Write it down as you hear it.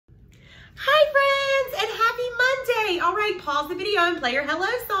Hi friends, and happy Monday. All right, pause the video and play your hello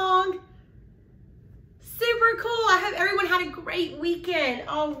song. Super cool. I hope everyone had a great weekend.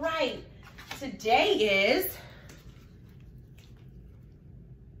 All right, today is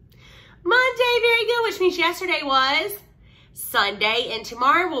Monday, very good, which means yesterday was Sunday, and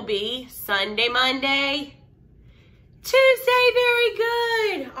tomorrow will be Sunday, Monday, Tuesday, very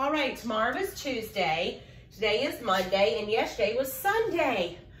good. All right, tomorrow is Tuesday, today is Monday, and yesterday was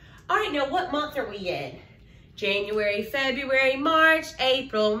Sunday. All right, now what month are we in? January, February, March,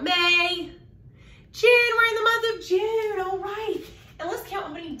 April, May, June. We're in the month of June. All right, and let's count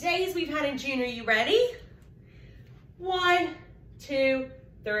how many days we've had in June. Are you ready? 1, 2,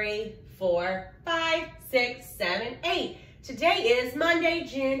 3, 4, 5, 6, 7, 8. Today is Monday,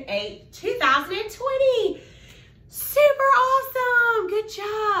 June 8th, 2020. Super awesome. Good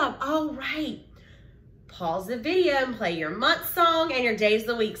job. All right. Pause the video and play your month song and your days of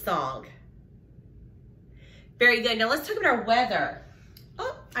the week song. Very good. Now let's talk about our weather.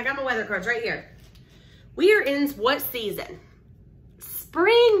 Oh, I got my weather cards right here. We are in what season?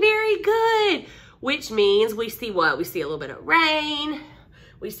 Spring. Very good. Which means we see what? We see a little bit of rain.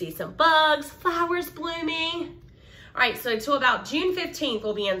 We see some bugs, flowers blooming. All right, so till about June 15th,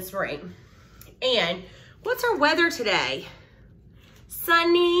 we'll be in spring. And what's our weather today?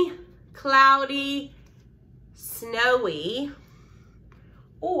 Sunny, cloudy, snowy,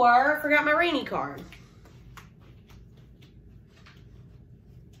 or forgot my rainy card.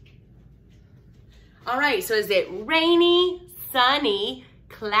 All right, so is it rainy, sunny,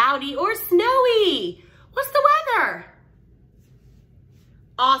 cloudy, or snowy? What's the weather?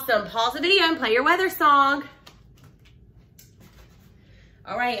 Awesome. Pause the video and play your weather song.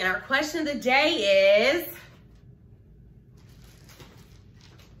 All right, and our question of the day is,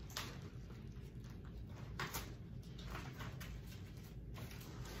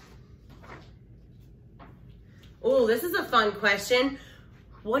 oh, this is a fun question.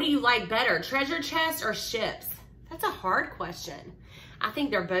 What do you like better, treasure chests or ships? That's a hard question. I think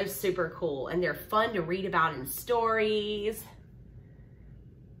they're both super cool and they're fun to read about in stories.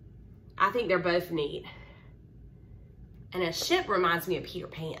 I think they're both neat. And a ship reminds me of Peter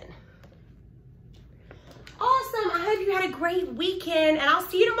Pan. Awesome, I hope you had a great weekend and I'll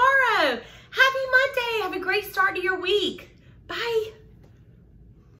see you tomorrow. Happy Monday, have a great start to your week. Bye.